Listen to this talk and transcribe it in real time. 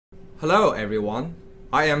Hello everyone,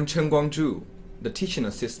 I am Chen Guangzhu, the teaching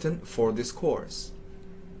assistant for this course.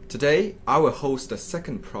 Today I will host the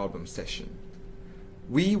second problem session.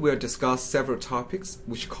 We will discuss several topics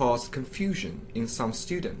which cause confusion in some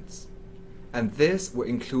students, and this will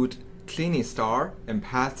include cleaning star and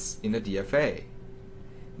paths in the DFA.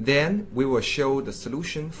 Then we will show the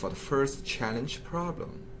solution for the first challenge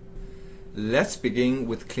problem. Let's begin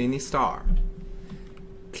with cleaning star.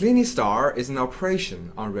 Cleaning star is an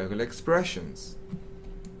operation on regular expressions.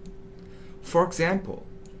 For example,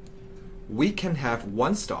 we can have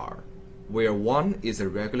 1 star, where 1 is a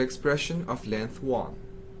regular expression of length 1.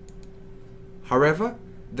 However,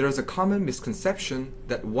 there is a common misconception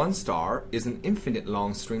that 1 star is an infinite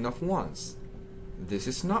long string of 1s. This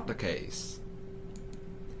is not the case.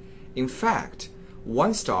 In fact,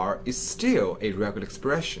 1 star is still a regular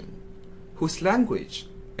expression, whose language,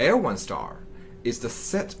 L1 star, is the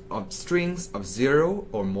set of strings of 0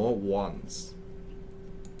 or more 1s.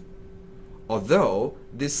 Although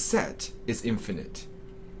this set is infinite,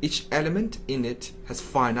 each element in it has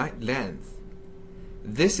finite length.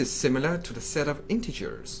 This is similar to the set of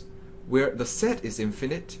integers, where the set is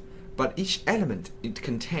infinite, but each element it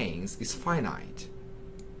contains is finite.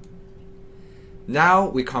 Now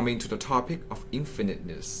we come into the topic of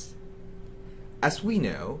infiniteness. As we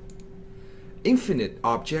know, infinite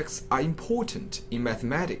objects are important in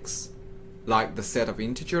mathematics, like the set of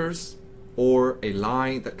integers or a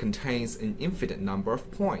line that contains an infinite number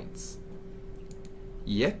of points.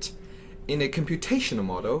 Yet, in a computational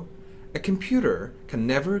model, a computer can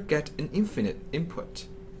never get an infinite input,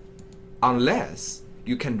 unless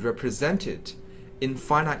you can represent it in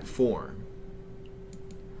finite form.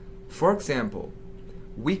 For example,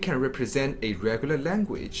 we can represent a regular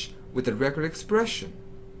language with a regular expression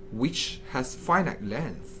which has finite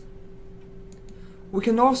length. We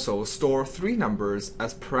can also store 3 numbers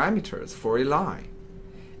as parameters for a line.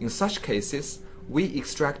 In such cases, we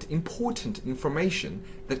extract important information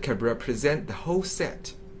that can represent the whole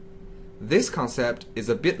set. This concept is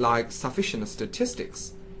a bit like sufficient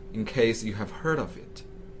statistics, in case you have heard of it.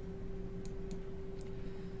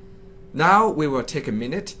 Now we will take a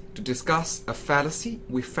minute to discuss a fallacy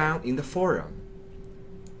we found in the forum.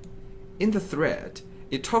 In the thread,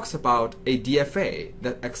 it talks about a DFA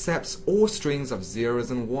that accepts all strings of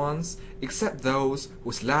 0s and 1s except those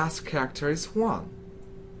whose last character is 1.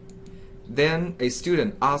 Then a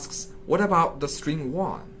student asks, what about the string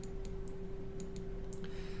 1?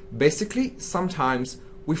 Basically, sometimes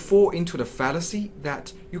we fall into the fallacy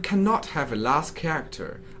that you cannot have a last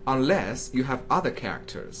character unless you have other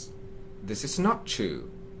characters. This is not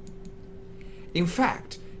true. In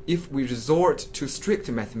fact, if we resort to strict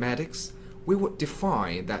mathematics, we would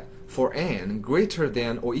define that for n greater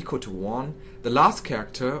than or equal to 1, the last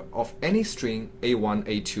character of any string a1,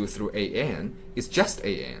 a2 through an is just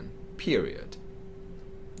an, period.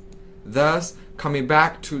 Thus, coming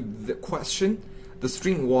back to the question, the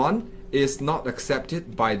string 1 is not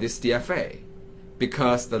accepted by this DFA,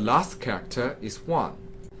 because the last character is 1.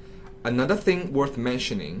 Another thing worth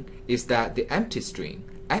mentioning is that the empty string,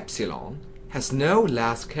 epsilon, has no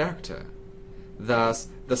last character. Thus,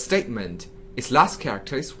 the statement its last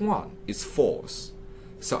character is 1 is false,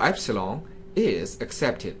 so epsilon is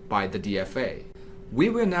accepted by the DFA. We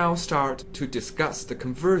will now start to discuss the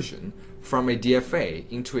conversion from a DFA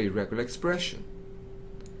into a regular expression.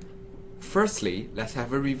 Firstly, let's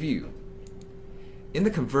have a review. In the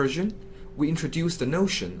conversion, we introduce the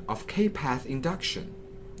notion of k-path induction,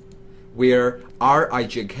 where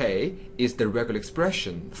Rijk is the regular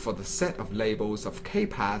expression for the set of labels of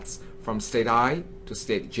k-paths from state I to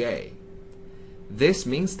state j. This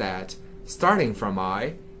means that, starting from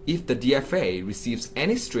I, if the DFA receives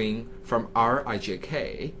any string from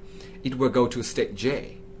Rijk, it will go to state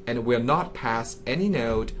j and will not pass any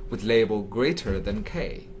node with label greater than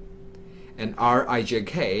k. And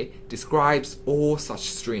Rijk describes all such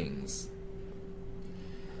strings.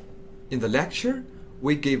 In the lecture,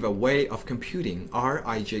 we gave a way of computing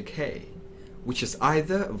Rijk, which is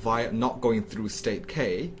either via not going through state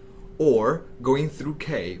k or going through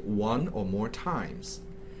k 1 or more times.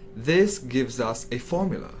 This gives us a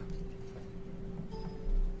formula.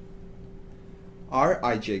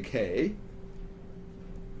 Rijk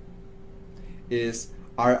is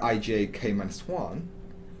Rij k minus 1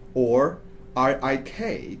 or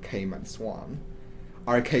Rik k minus 1,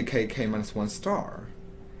 Rkk k minus 1 star,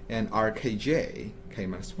 and Rkj k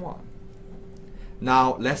minus 1.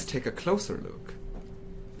 Now let's take a closer look.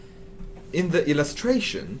 In the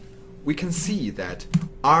illustration, we can see that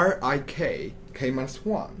Rik k minus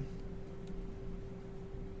 1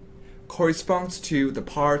 corresponds to the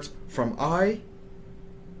part from I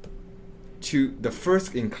to the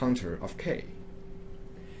first encounter of k.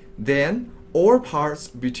 Then all parts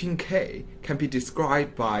between k can be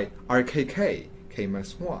described by rkk,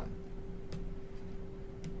 k-1.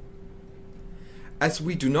 As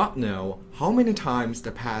we do not know how many times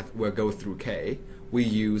the path will go through k, we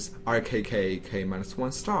use rkk,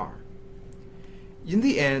 k-1 star. In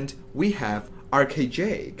the end, we have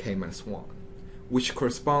rkj, k-1, which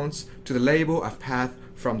corresponds to the label of path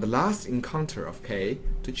from the last encounter of k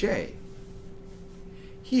to j.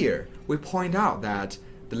 Here, we point out that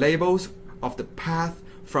the labels of the path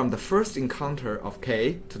from the first encounter of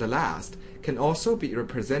k to the last can also be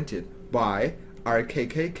represented by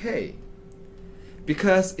rkkk.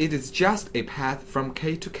 Because it is just a path from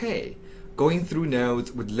k to k, going through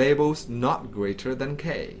nodes with labels not greater than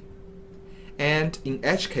k. And in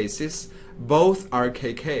edge cases, both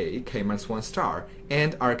rkk, k-1 star,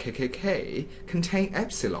 and rkkk contain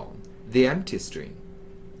epsilon, the empty string.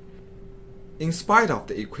 In spite of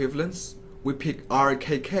the equivalence, we pick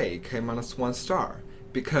rkk, k-1 star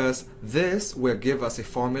because this will give us a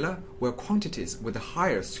formula where quantities with a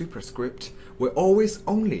higher superscript will always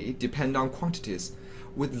only depend on quantities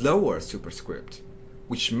with lower superscript,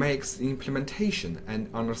 which makes the implementation and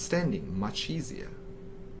understanding much easier.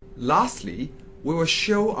 Lastly, we will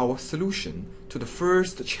show our solution to the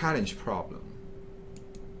first challenge problem.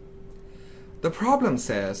 The problem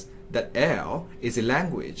says that L is a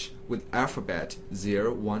language with alphabet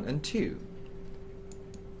 0, 1, and 2.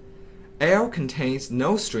 L contains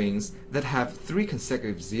no strings that have 3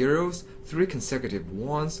 consecutive zeros, 3 consecutive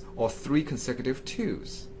 1s, or 3 consecutive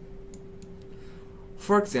 2s.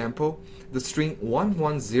 For example, the string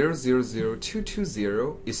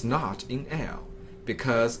 11000220 is not in L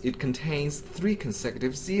because it contains 3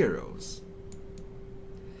 consecutive zeros.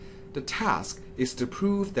 The task is to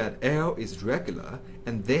prove that L is regular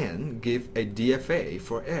and then give a DFA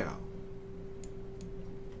for L.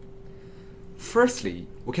 Firstly,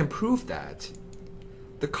 we can prove that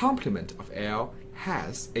the complement of L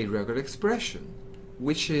has a regular expression,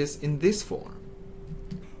 which is in this form.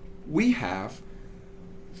 We have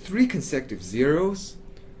 3 consecutive zeros,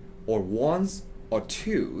 or 1s, or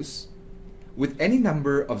 2s, with any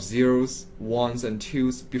number of zeros, 1s, and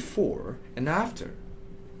 2s before and after.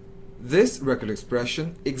 This regular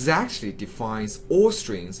expression exactly defines all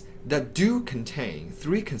strings that do contain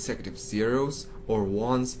 3 consecutive zeros, or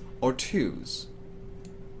 1s, or 2s.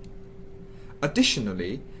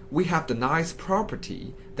 Additionally, we have the nice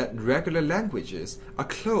property that regular languages are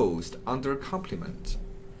closed under complement.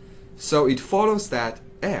 So it follows that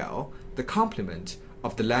L, the complement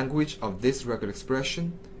of the language of this regular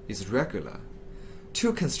expression, is regular.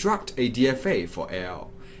 To construct a DFA for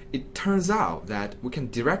L, it turns out that we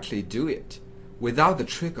can directly do it without the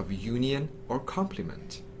trick of union or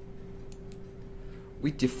complement.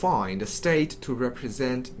 We define the state to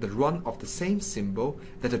represent the run of the same symbol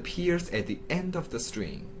that appears at the end of the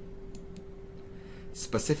string.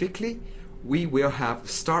 Specifically, we will have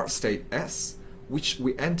start state S, which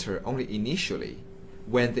we enter only initially,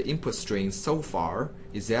 when the input string so far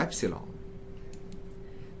is epsilon.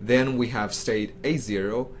 Then we have state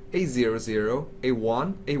A0, A00,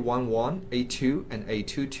 A1, A11, A2, and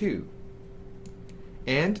A22,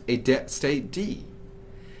 and a dead state D.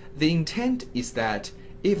 The intent is that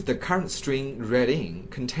if the current string read in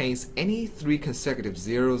contains any 3 consecutive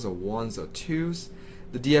zeros or 1s or 2s,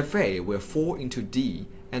 the DFA will fall into D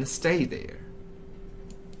and stay there.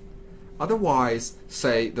 Otherwise,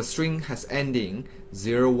 say the string has ending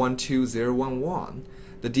 012011,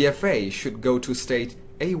 the DFA should go to state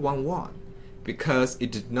A11 because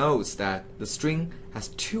it denotes that the string has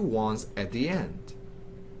 2 1s at the end.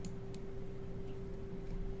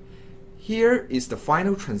 Here is the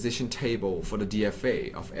final transition table for the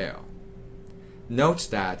DFA of L. Note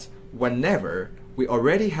that whenever we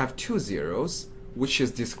already have 2 zeros, which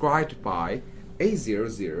is described by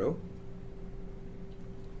A00,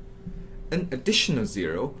 an additional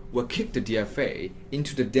 0 will kick the DFA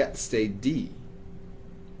into the dead state D.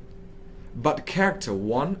 But character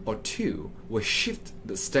 1 or 2 will shift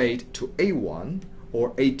the state to A1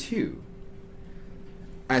 or A2,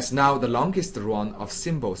 as now the longest run of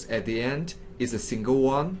symbols at the end is a single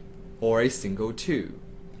 1 or a single 2.